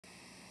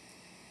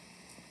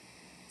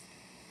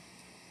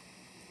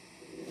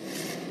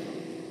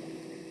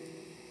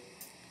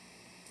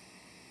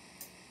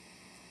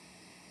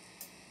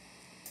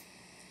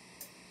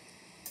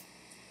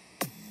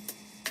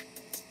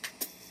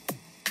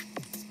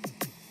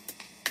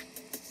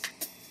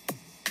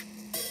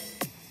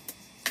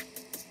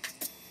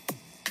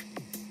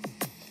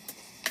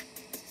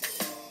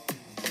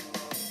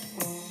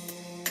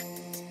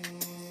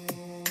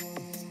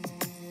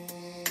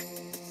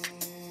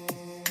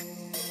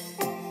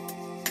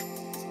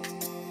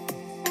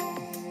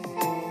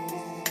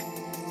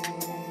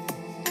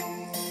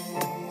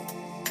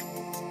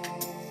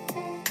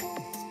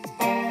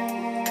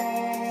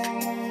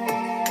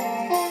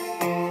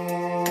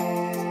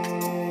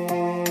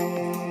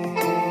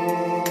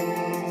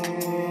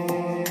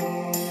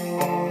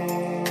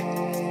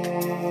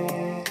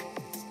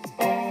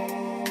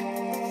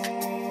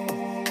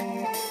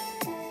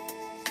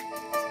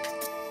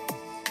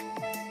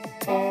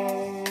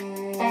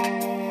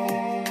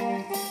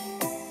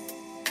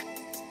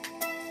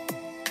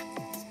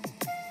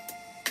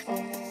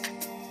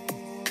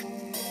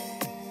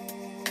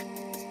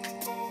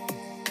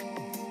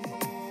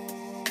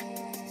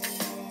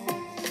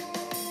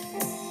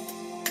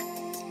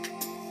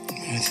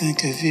I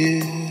think of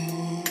you,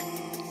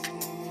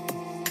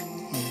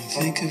 I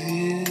think of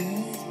you.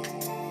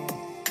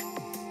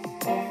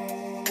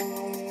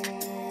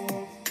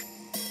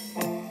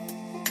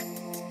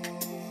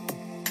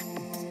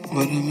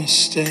 What a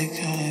mistake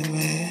I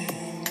made,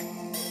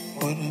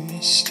 what a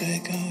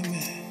mistake I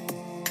made.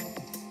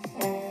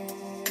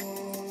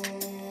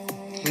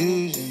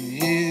 Losing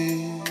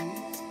you,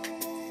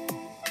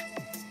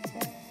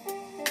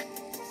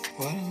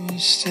 what a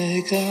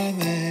mistake I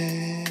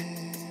made.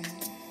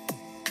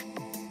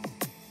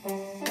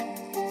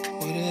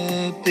 What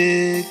a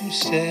big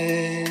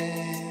mistake.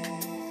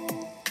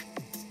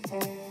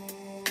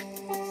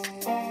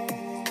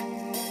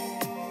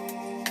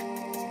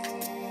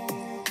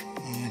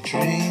 I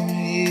dream of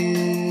you.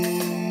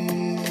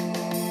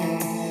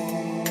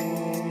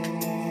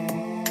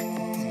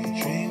 I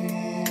dream of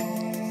you.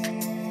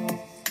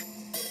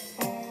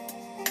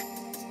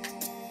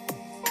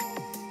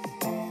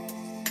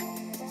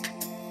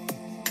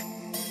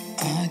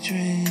 I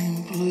dream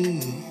blue.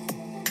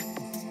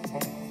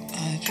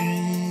 I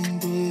dream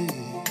blue.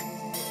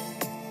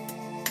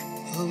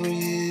 Over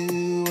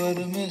you, what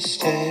a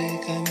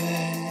mistake I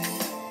made.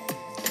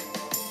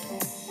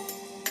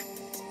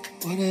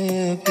 What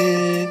a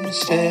big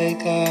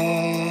mistake I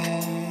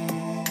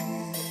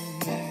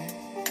made.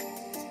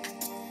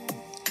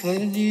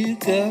 Letting you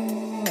go.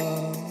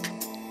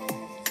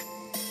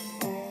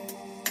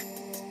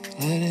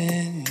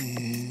 Letting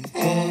you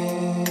go.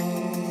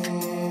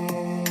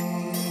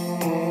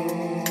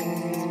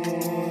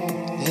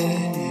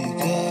 Letting you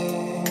go.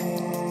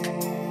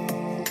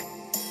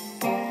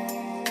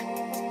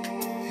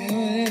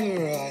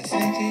 Whenever I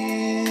think of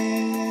you,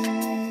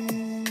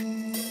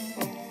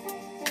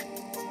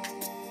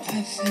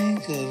 I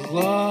think of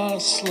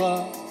lost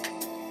love.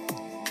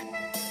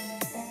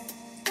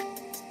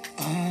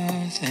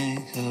 I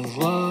think of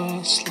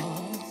lost love.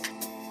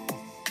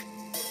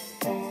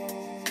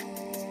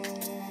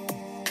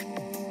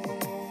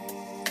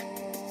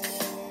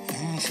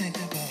 And I think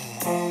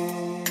about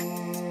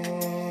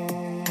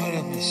what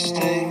a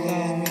mistake I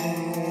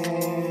made.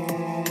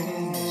 What a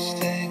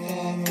mistake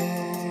I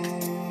made.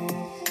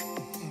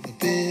 What a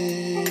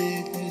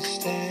big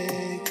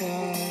mistake I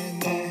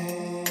made.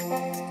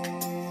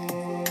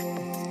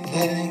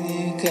 Letting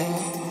you go.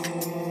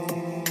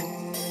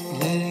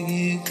 Letting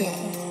you go.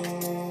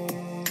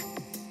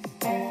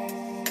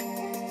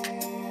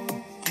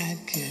 I'd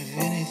give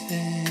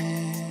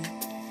anything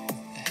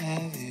to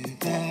have you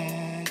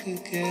back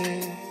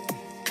again.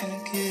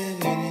 I'd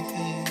give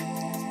anything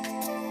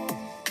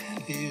to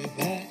have you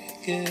back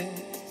again.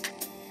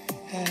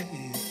 Have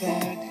you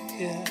back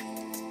again.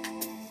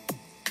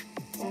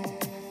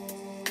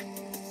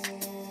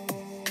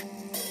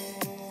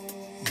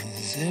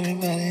 As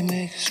everybody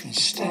makes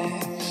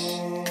mistakes.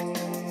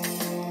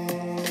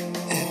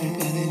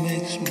 Everybody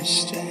makes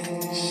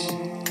mistakes.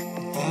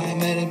 I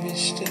made a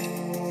mistake.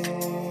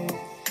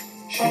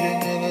 Should've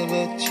never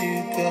let you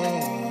go.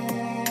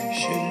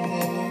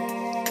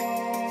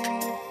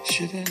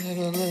 Should've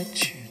never let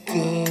you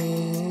go.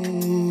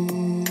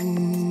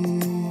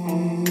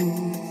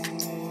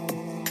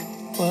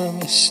 What a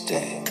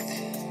mistake.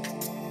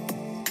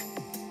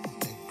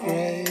 A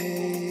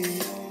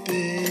great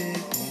big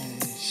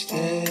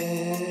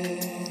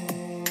mistake.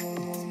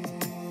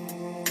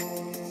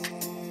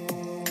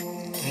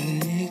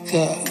 Letting you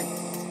go.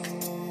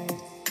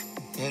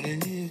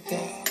 Letting you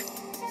go.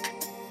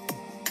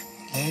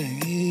 Letting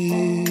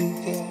you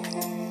go.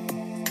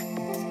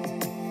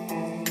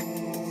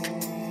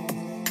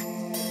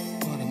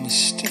 What a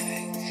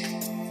mistake.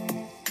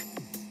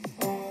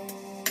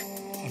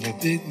 What a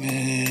big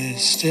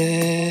mistake.